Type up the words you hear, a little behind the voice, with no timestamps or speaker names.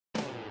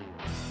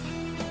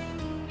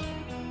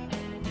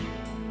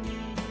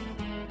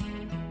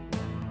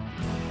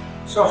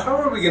So how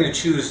are we going to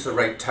choose the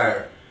right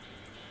tire?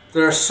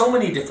 There are so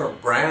many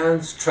different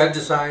brands, tread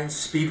designs,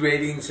 speed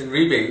ratings, and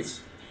rebates,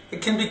 it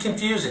can be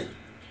confusing.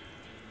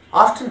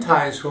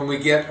 Oftentimes when we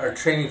get our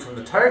training from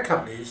the tire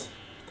companies,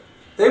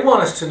 they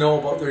want us to know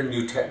about their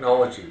new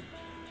technology.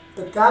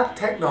 But that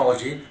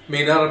technology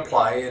may not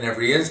apply in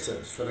every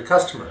instance for the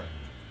customer.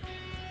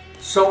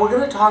 So we're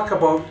going to talk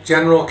about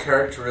general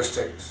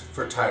characteristics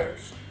for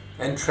tires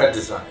and tread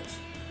designs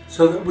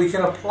so that we can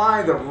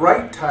apply the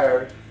right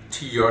tire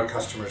to your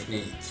customer's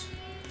needs.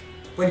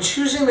 When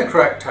choosing the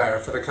correct tire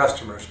for the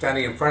customer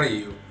standing in front of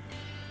you,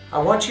 I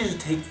want you to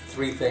take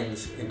three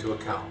things into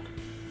account.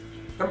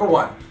 Number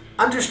one,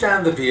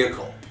 understand the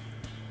vehicle,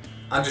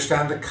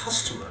 understand the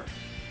customer,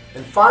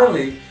 and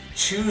finally,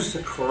 choose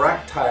the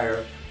correct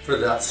tire for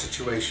that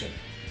situation.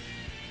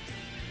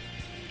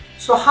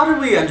 So how do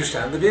we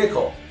understand the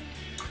vehicle?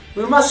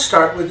 We must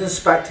start with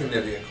inspecting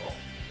the vehicle.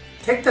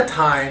 Take the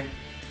time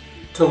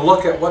to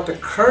look at what the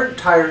current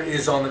tire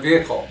is on the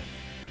vehicle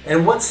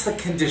and what's the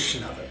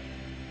condition of it.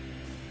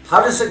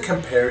 How does it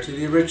compare to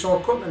the original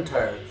equipment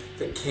tire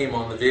that came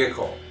on the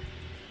vehicle?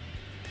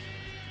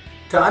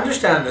 To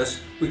understand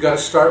this, we got to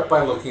start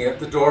by looking at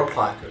the door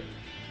placard.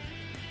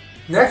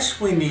 Next,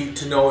 we need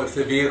to know if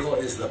the vehicle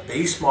is the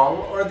base model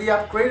or the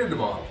upgraded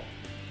model.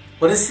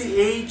 What is the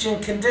age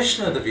and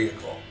condition of the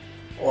vehicle?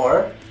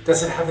 Or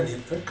does it have an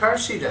infant car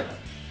seat in it?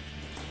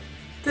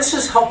 This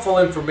is helpful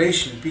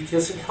information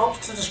because it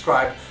helps to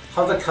describe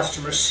how the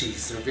customer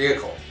sees their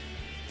vehicle.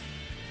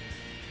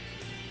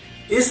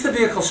 Is the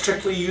vehicle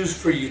strictly used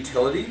for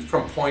utility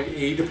from point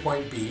A to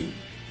point B?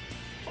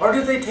 Or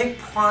do they take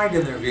pride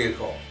in their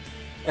vehicle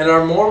and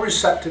are more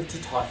receptive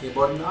to talking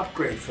about an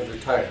upgrade for their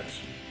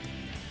tires?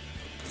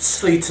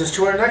 This leads us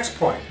to our next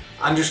point,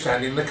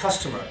 understanding the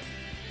customer.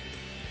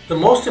 The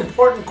most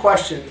important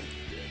question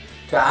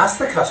to ask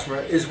the customer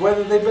is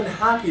whether they've been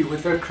happy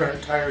with their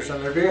current tires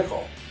on their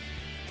vehicle.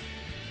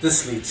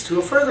 This leads to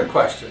a further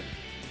question.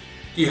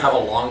 Do you have a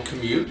long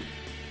commute?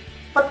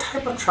 What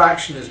type of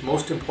traction is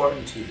most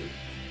important to you?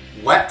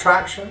 Wet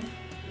traction?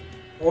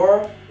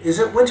 Or is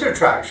it winter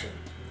traction?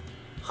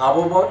 How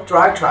about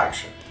dry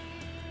traction?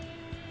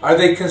 Are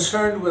they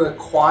concerned with the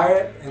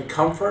quiet and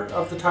comfort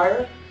of the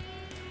tire?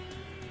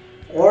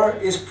 Or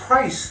is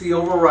price the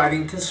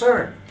overriding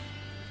concern?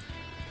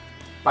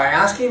 By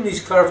asking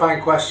these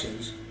clarifying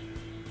questions,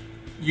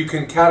 you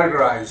can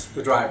categorize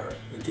the driver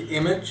into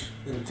image,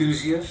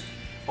 enthusiast,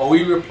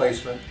 OE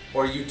replacement,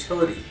 or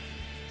utility.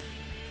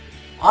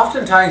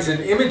 Oftentimes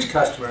an image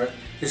customer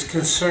is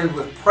concerned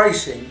with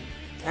pricing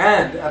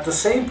and at the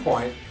same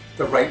point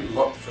the right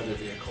look for the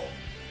vehicle,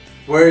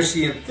 whereas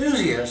the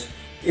enthusiast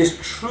is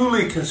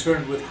truly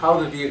concerned with how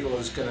the vehicle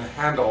is going to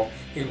handle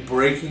in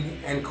braking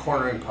and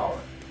cornering power.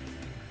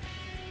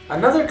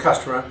 Another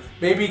customer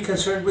may be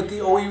concerned with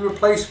the OE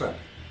replacement.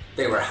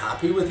 They were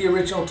happy with the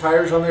original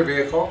tires on their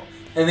vehicle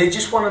and they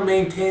just want to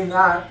maintain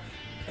that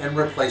and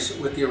replace it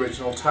with the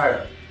original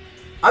tire.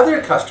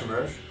 Other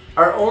customers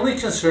are only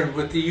concerned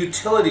with the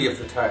utility of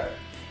the tire,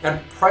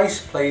 and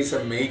price plays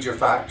a major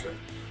factor.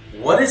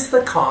 What is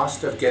the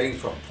cost of getting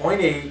from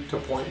point A to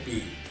point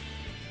B?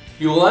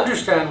 You will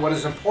understand what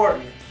is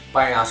important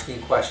by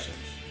asking questions.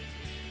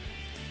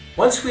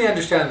 Once we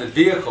understand the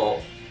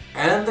vehicle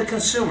and the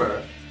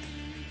consumer,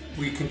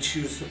 we can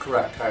choose the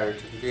correct tire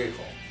to the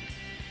vehicle.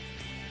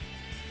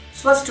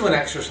 So let's do an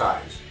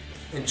exercise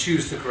and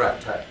choose the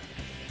correct tire.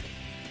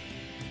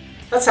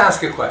 Let's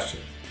ask a question.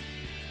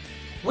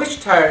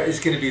 Which tire is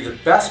going to be the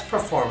best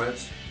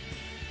performance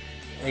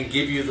and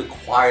give you the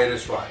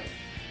quietest ride?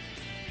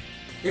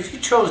 If you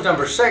chose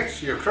number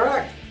 6, you're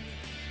correct,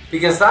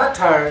 because that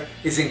tire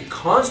is in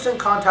constant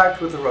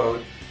contact with the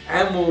road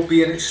and will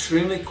be an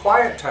extremely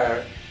quiet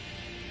tire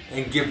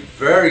and give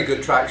very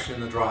good traction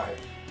in the drive.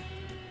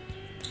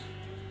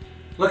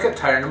 Look at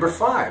tire number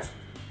 5.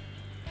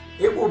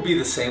 It will be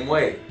the same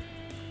way.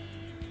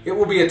 It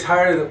will be a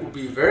tire that will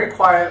be very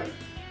quiet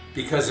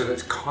because of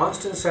its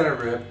constant center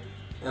rib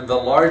and the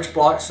large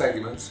block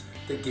segments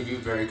that give you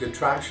very good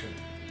traction.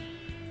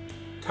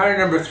 Tire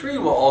number 3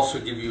 will also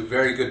give you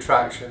very good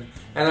traction,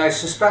 and I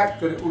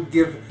suspect that it will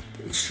give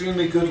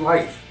extremely good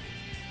life.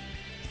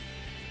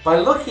 By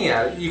looking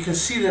at it, you can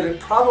see that it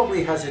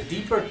probably has a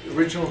deeper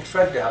original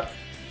tread depth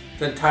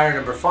than tire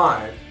number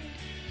 5.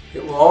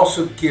 It will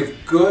also give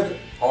good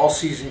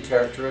all-season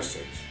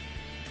characteristics.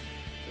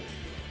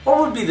 What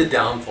would be the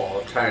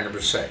downfall of tire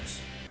number 6?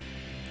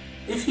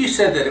 If you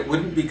said that it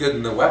wouldn't be good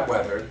in the wet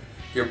weather,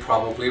 you're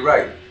probably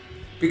right,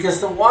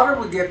 because the water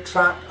would get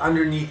trapped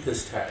underneath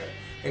this tire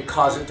and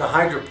cause it to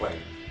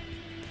hydroplane.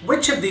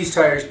 Which of these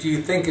tires do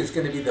you think is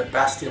going to be the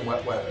best in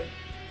wet weather?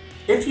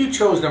 If you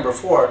chose number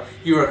 4,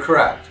 you are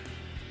correct.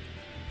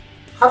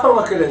 Have a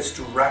look at its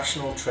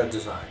directional tread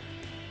design.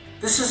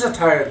 This is a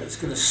tire that's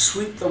going to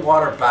sweep the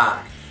water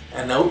back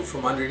and out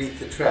from underneath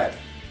the tread.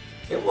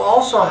 It will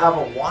also have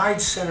a wide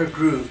center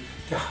groove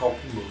to help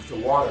move the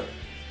water.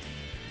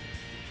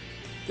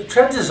 The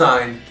tread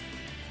design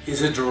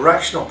is a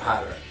directional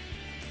pattern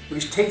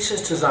which takes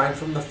its design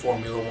from the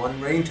Formula 1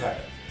 rain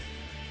tire.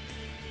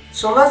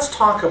 So let's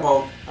talk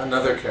about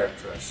another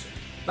characteristic.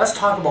 Let's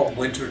talk about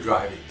winter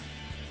driving.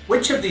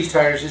 Which of these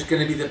tires is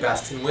going to be the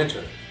best in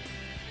winter?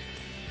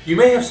 You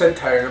may have said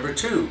tire number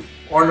 2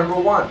 or number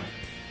 1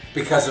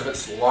 because of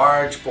its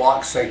large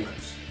block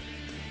segments.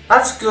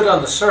 That's good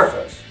on the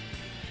surface,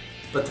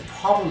 but the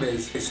problem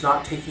is it's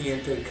not taking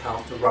into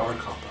account the rubber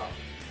compound.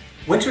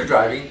 Winter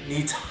driving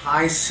needs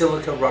high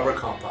silica rubber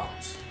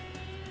compounds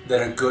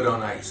that are good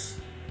on ice.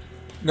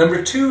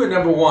 Number 2 and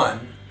number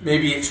 1 may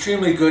be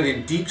extremely good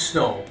in deep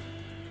snow,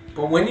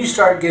 but when you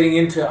start getting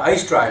into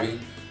ice driving,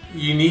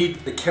 you need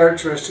the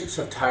characteristics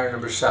of tire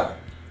number 7,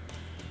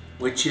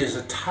 which is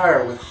a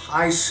tire with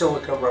high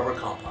silica rubber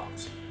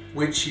compounds,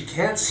 which you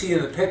can't see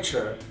in the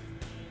picture,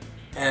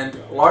 and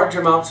large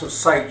amounts of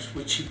sipes,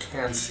 which you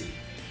can see.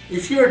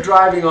 If you're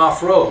driving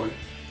off-road,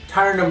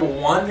 tire number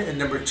 1 and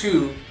number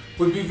 2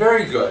 would be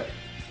very good,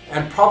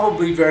 and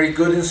probably very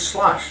good in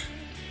slush.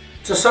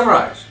 To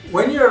summarize,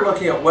 when you're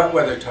looking at wet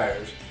weather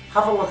tires,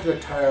 have a look at a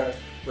tire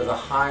with a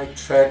high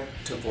tread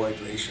to void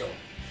ratio.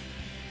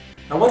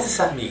 Now what does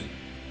that mean?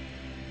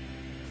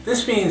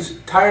 This means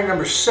tire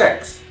number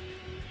 6,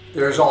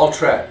 there is all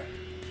tread.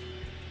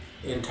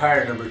 In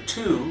tire number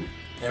 2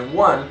 and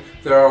 1,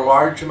 there are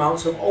large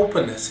amounts of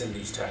openness in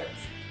these tires.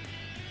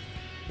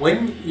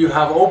 When you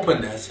have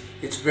openness,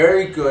 it's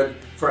very good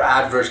for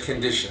adverse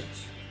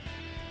conditions.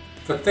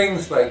 For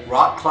things like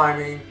rock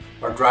climbing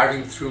or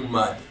driving through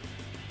mud,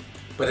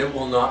 but it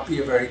will not be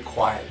a very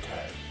quiet tire.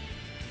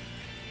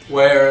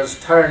 Whereas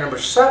tire number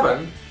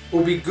 7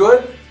 will be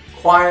good,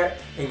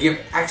 quiet, and give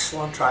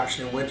excellent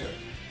traction in winter.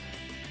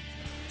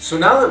 So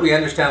now that we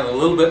understand a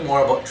little bit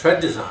more about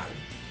tread design,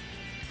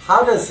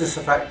 how does this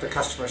affect the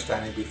customer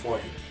standing before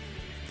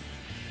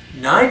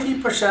you?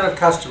 90% of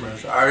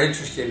customers are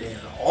interested in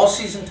an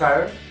all-season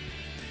tire,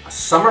 a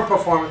summer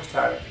performance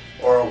tire,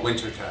 or a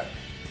winter tire.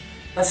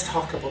 Let's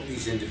talk about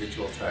these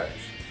individual tires.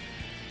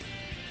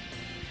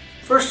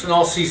 First, an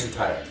all-season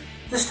tire.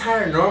 This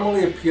tire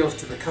normally appeals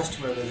to the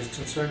customer that is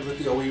concerned with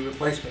the OE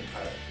replacement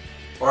tire,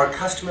 or a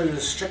customer that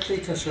is strictly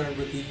concerned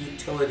with the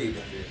utility of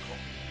the vehicle.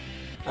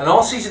 An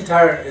all-season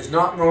tire is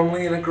not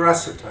normally an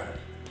aggressive tire.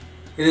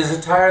 It is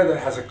a tire that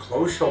has a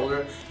closed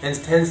shoulder and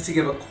tends to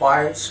give a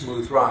quiet,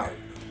 smooth ride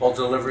while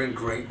delivering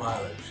great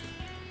mileage.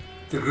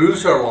 The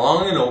grooves are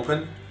long and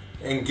open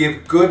and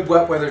give good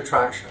wet weather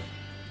traction.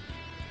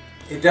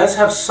 It does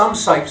have some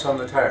sipes on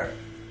the tire.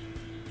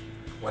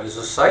 What is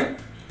a sipe?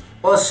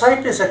 Well, a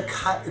sipe is a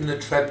cut in the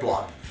tread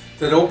block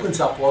that opens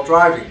up while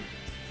driving,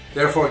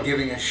 therefore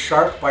giving a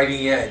sharp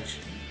biting edge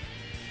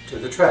to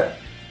the tread.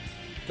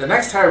 The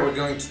next tire we're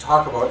going to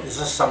talk about is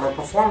a summer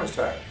performance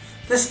tire.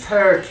 This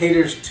tire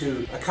caters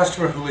to a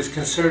customer who is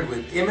concerned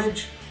with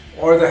image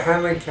or the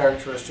handling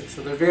characteristics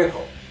of their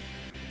vehicle.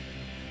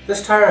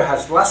 This tire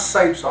has less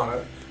sipes on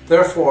it,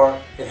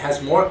 therefore it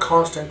has more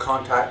constant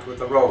contact with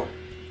the road.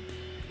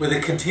 With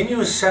a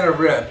continuous center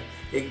rib,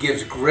 it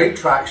gives great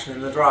traction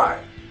in the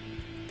drive.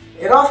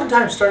 It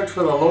oftentimes starts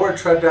with a lower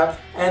tread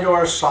depth and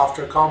or a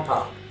softer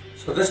compound,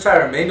 so this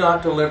tire may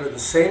not deliver the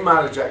same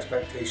mileage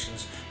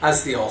expectations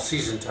as the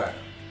all-season tire.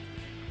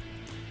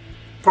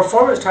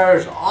 Performance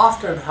tires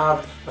often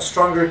have a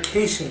stronger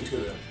casing to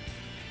them,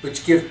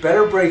 which give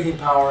better braking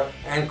power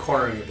and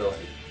cornering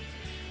ability.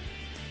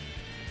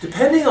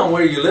 Depending on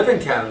where you live in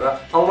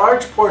Canada, a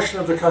large portion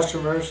of the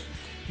customers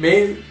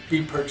may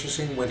be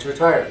purchasing winter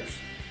tires.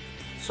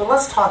 So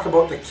let's talk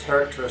about the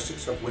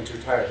characteristics of winter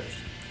tires.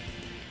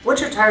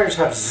 Winter tires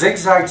have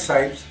zigzag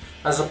sipes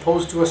as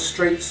opposed to a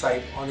straight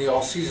sipe on the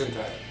all-season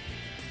tire.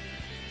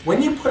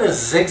 When you put a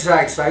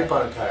zigzag sipe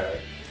on a tire,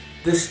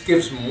 this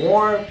gives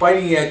more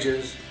biting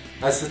edges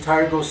as the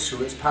tire goes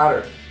through its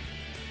pattern.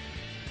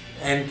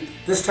 And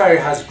this tire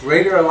has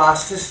greater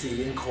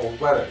elasticity in cold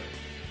weather.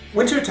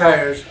 Winter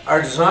tires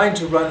are designed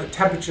to run at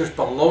temperatures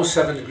below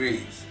 7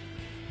 degrees.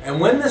 And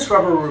when this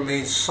rubber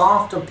remains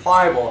soft and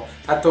pliable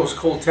at those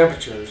cold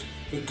temperatures,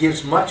 it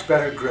gives much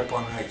better grip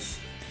on ice.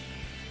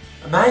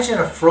 Imagine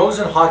a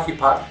frozen hockey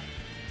puck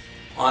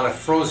on a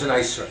frozen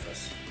ice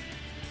surface.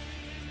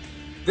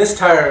 This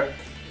tire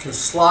can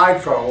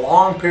slide for a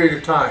long period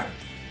of time.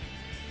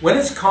 When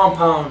its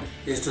compound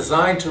is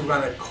designed to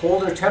run at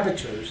colder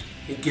temperatures,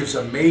 it gives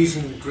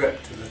amazing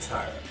grip to the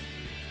tire.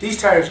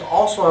 These tires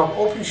also have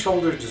open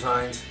shoulder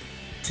designs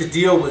to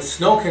deal with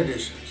snow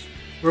conditions.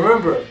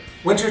 Remember,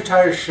 winter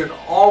tires should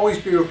always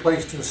be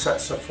replaced in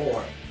sets of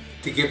 4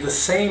 to give the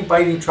same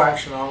biting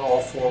traction on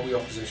all 4 wheel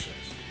positions.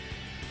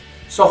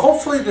 So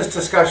hopefully this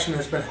discussion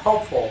has been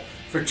helpful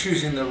for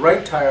choosing the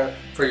right tire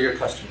for your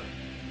customer.